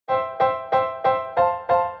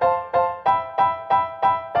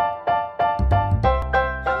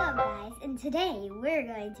today we're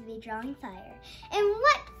going to be drawing Fyre. And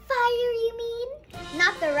what Fyre you mean?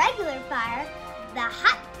 Not the regular Fyre, the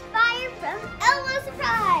hot Fyre from Elmo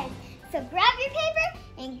Surprise. So grab your paper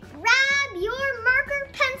and grab your marker,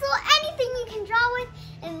 pencil, anything you can draw with,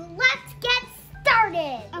 and let's get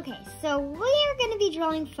started. Okay, so we are going to be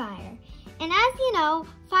drawing Fyre. And as you know,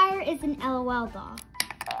 Fyre is an LOL doll.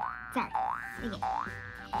 Sorry. Okay.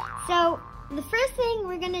 So the first thing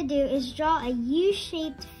we're going to do is draw a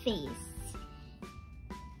U-shaped face.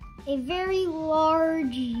 A very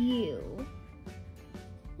large U.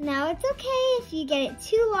 Now it's okay if you get it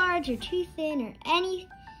too large or too thin or any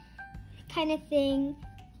kind of thing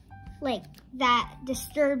like that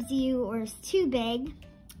disturbs you or is too big.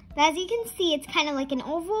 But as you can see, it's kind of like an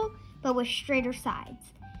oval but with straighter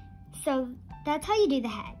sides. So that's how you do the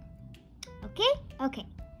head. Okay? Okay.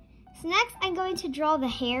 So next I'm going to draw the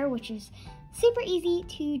hair, which is super easy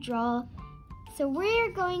to draw. So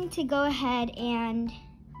we're going to go ahead and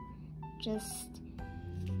just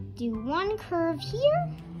do one curve here,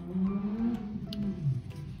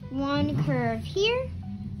 one curve here,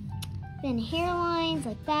 then hairlines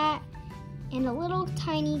like that, and a little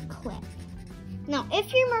tiny clip. Now,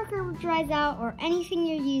 if your marker dries out or anything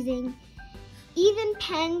you're using, even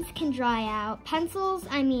pens can dry out. Pencils,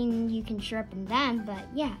 I mean, you can sharpen them, but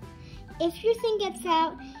yeah. If your thing gets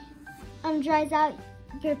out, dries out,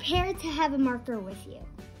 prepare to have a marker with you.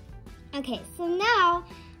 Okay, so now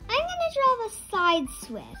I'm gonna draw the side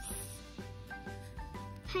swifts.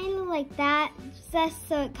 Kind of like that, just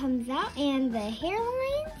so it comes out, and the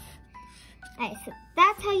hairlines. Alright, so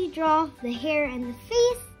that's how you draw the hair and the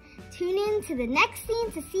face. Tune in to the next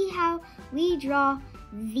scene to see how we draw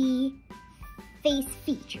the face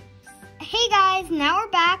features. Hey guys, now we're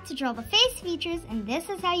back to draw the face features, and this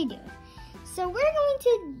is how you do it. So we're going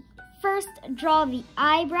to first draw the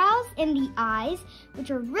eyebrows and the eyes,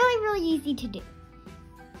 which are really easy to do.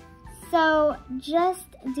 So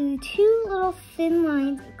just do two little thin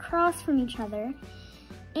lines across from each other,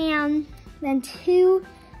 and then two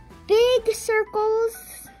big circles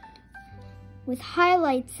with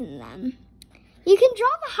highlights in them. You can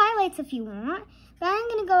draw the highlights if you want, but I'm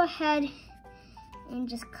gonna go ahead and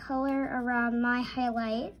just color around my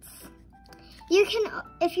highlights. You can,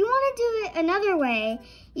 if you want to do it another way,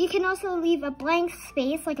 you can also leave a blank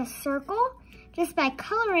space like a circle just by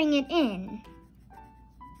coloring it in.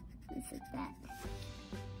 Just like that.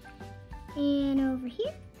 And over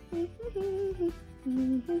here.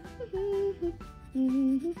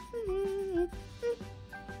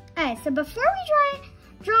 Alright, so before we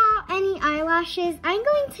draw any eyelashes, I'm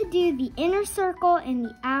going to do the inner circle and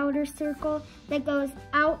the outer circle that goes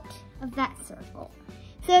out of that circle.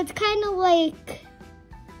 So it's kind of like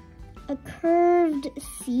a curved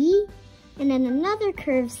C and then another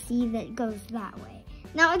curved C that goes that way.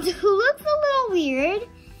 Now it looks a little weird.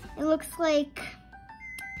 It looks like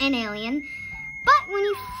an alien. But when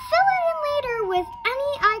you fill it in later with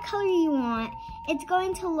any eye color you want, it's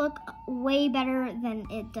going to look way better than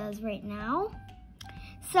it does right now.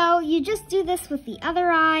 So you just do this with the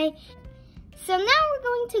other eye. So now we're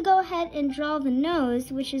going to go ahead and draw the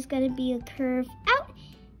nose, which is going to be a curve out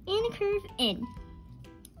and a curve in.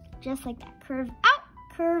 Just like that, curve out,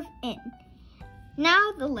 curve in.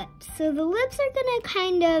 Now the lips. So the lips are gonna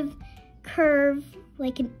kind of curve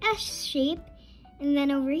like an S shape. And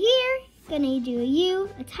then over here, gonna do a U,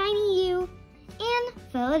 a tiny U, and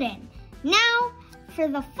fill it in. Now, for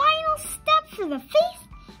the final step for the face,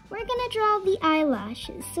 we're gonna draw the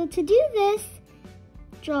eyelashes. So to do this,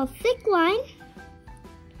 draw a thick line,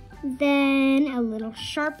 then a little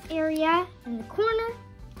sharp area in the corner,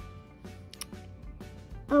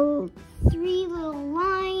 three little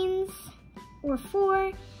lines, or four.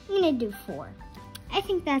 I'm gonna do 4. I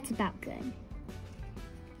think that's about good.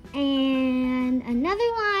 And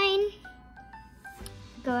another line.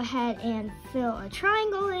 Go ahead and fill a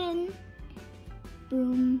triangle in.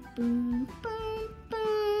 Boom, boom, boom,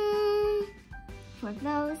 boom. For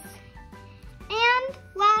those. And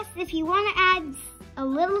last, if you want to add a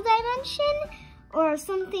little dimension or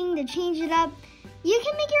something to change it up, you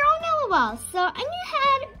can make your own LOL. So I'm gonna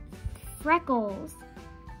add freckles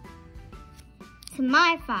to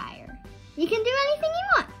my Fyre. You can do anything you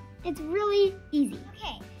want. It's really easy.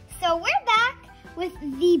 Okay, so we're back with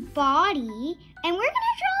the body, and we're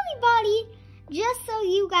gonna draw the body just so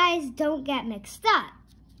you guys don't get mixed up.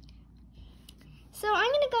 So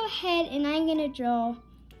I'm gonna go ahead and I'm gonna draw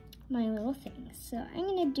my little things. So I'm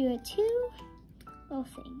gonna do 2 little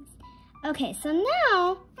things. Okay, so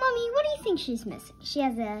now, Mommy, what do you think she's missing? She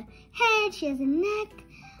has a head, she has a neck.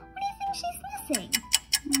 What do you think she's missing?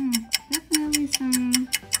 Definitely some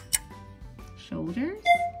shoulders.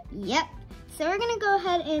 Yep, go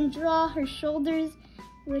ahead and draw her shoulders,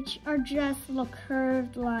 which are just little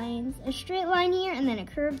curved lines. A straight line here and then a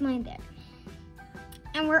curved line there.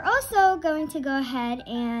 And we're also going to go ahead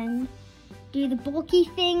and do the bulky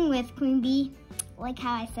thing with Queen Bee, like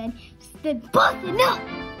how I said, just the bulky, no!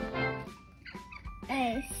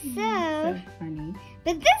 Okay, so funny.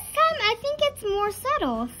 But this time I think it's more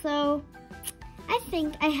subtle, so I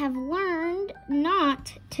think I have learned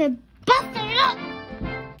not to bust it up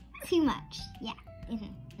too much. Yeah.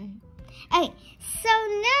 Okay, so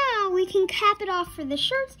now we can cap it off for the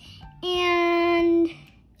shirts, and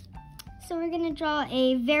so we're gonna draw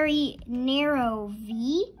a very narrow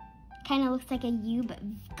V. Kind of looks like a U, but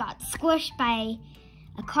got squished by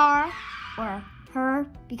a car or her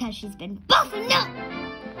because she's been busting up.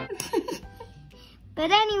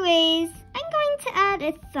 But anyways, I'm going to add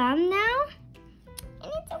a thumb now,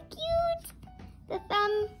 and it's so cute. The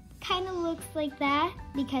thumb kind of looks like that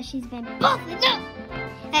because she's been busting up.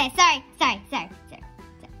 Okay, sorry.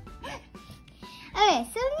 Okay,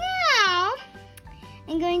 so now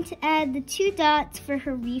I'm going to add the 2 dots for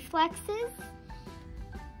her reflexes.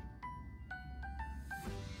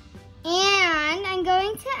 And I'm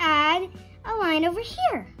going to add a line over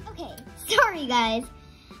here. Okay, sorry guys.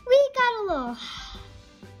 We got a little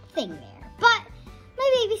thing there, but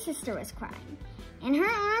my baby sister was crying. And her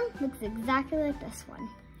arm looks exactly like this one.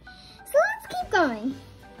 So let's keep going.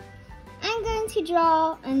 I'm going to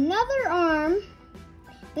draw another arm,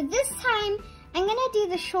 but this time I'm gonna do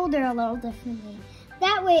the shoulder a little differently.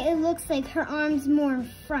 That way it looks like her arm's more in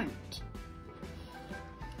front.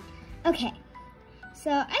 Okay,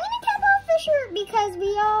 so I'm gonna cap off the shirt because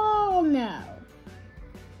we all know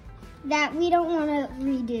that we don't wanna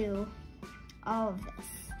redo all of this.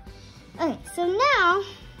 Okay, so now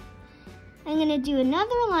I'm gonna do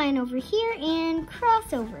another line over here and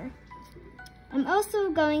cross over. I'm also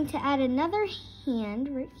going to add another hand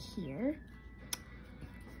right here.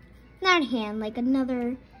 Not a hand, like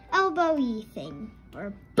another elbow-y thing.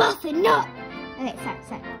 Or busting up! Okay,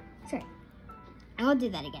 sorry. I won't do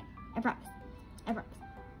that again. I promise.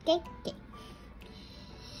 Okay? Okay.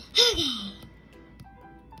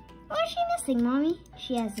 What is she missing, Mommy?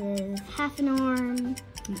 She has a half an arm.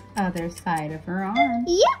 The other side of her arm.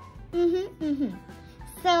 Yep.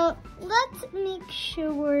 So let's make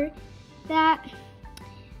sure that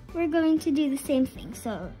we're going to do the same thing.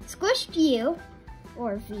 So squished U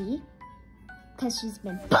or V, because she's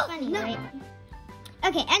been funny, right?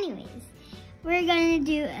 Okay, anyways, we're gonna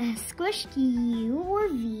do a squished U or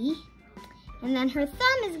V, and then her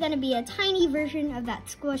thumb is gonna be a tiny version of that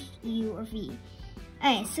squished U or V.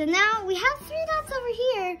 Okay, so now we have 3 dots over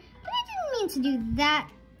here, but I didn't mean to do that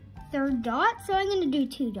 3rd dot, so I'm gonna do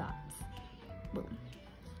 2 dots. Boom.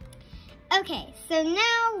 Okay, so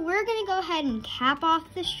now we're gonna go ahead and cap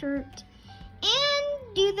off the shirt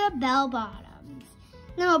and do the bell bottoms.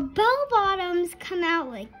 Now, bell bottoms come out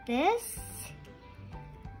like this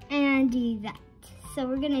and do that. So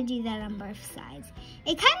we're gonna do that on both sides.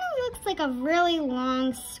 It kind of looks like a really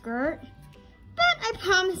long skirt, but I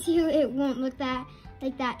promise you it won't look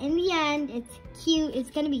like that. In the end, it's cute,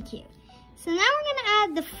 it's gonna be cute. So now we're gonna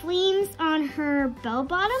add the flames on her bell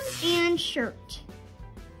bottoms and shirt.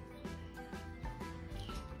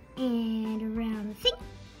 And around the thing.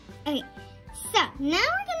 Okay, so now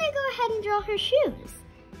we're gonna go ahead and draw her shoes.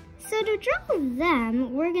 So to draw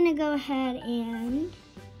them, we're gonna go ahead and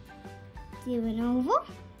do an oval.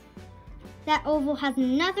 That oval has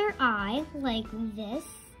another eye like this,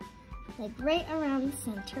 like right around the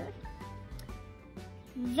center.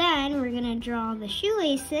 Then we're gonna draw the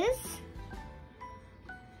shoelaces.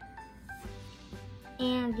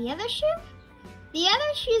 And the other shoe? The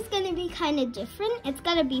other shoe is gonna be kind of different. It's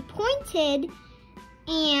gonna be pointed,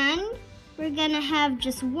 and we're gonna have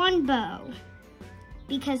just one bow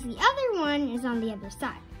because the other one is on the other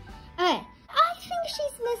side. Okay, I think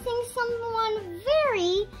she's missing something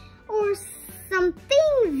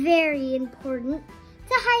very important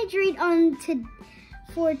to hydrate on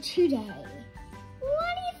for today.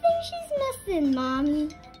 What do you think she's missing, Mommy?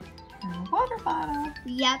 Her water bottle.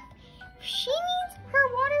 Yep, she needs her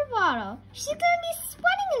water bottle. She's gonna be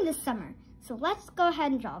sweating in the summer. So let's go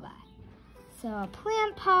ahead and draw that. So a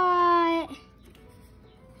plant pot,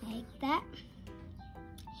 like that.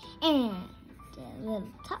 And a little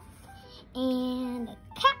top, and a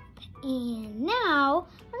cap. And now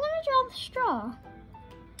we're gonna draw the straw,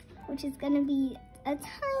 which is gonna be a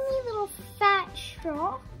tiny little fat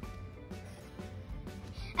straw.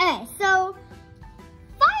 Okay, so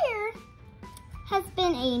Fyre has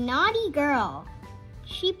been a naughty girl.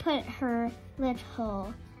 She put her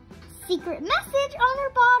little secret message on her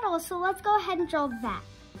bottle, so let's go ahead and draw that.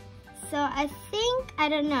 So I think, I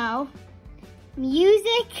don't know,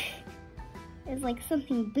 music is like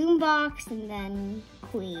something boombox and then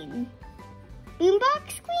queen.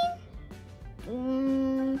 Boombox queen?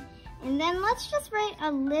 Boom. And then let's just write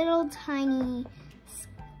a little tiny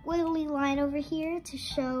squiggly line over here to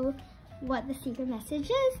show what the secret message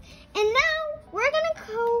is. And now we're gonna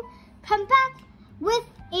come back with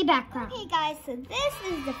a background. Okay guys, so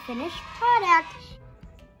this is the finished product.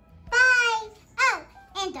 Bye! Oh,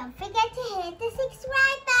 and don't forget to hit the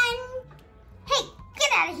subscribe button. Hey,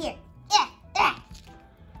 get out of here. Yeah.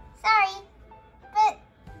 Sorry, but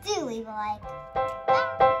do leave a like.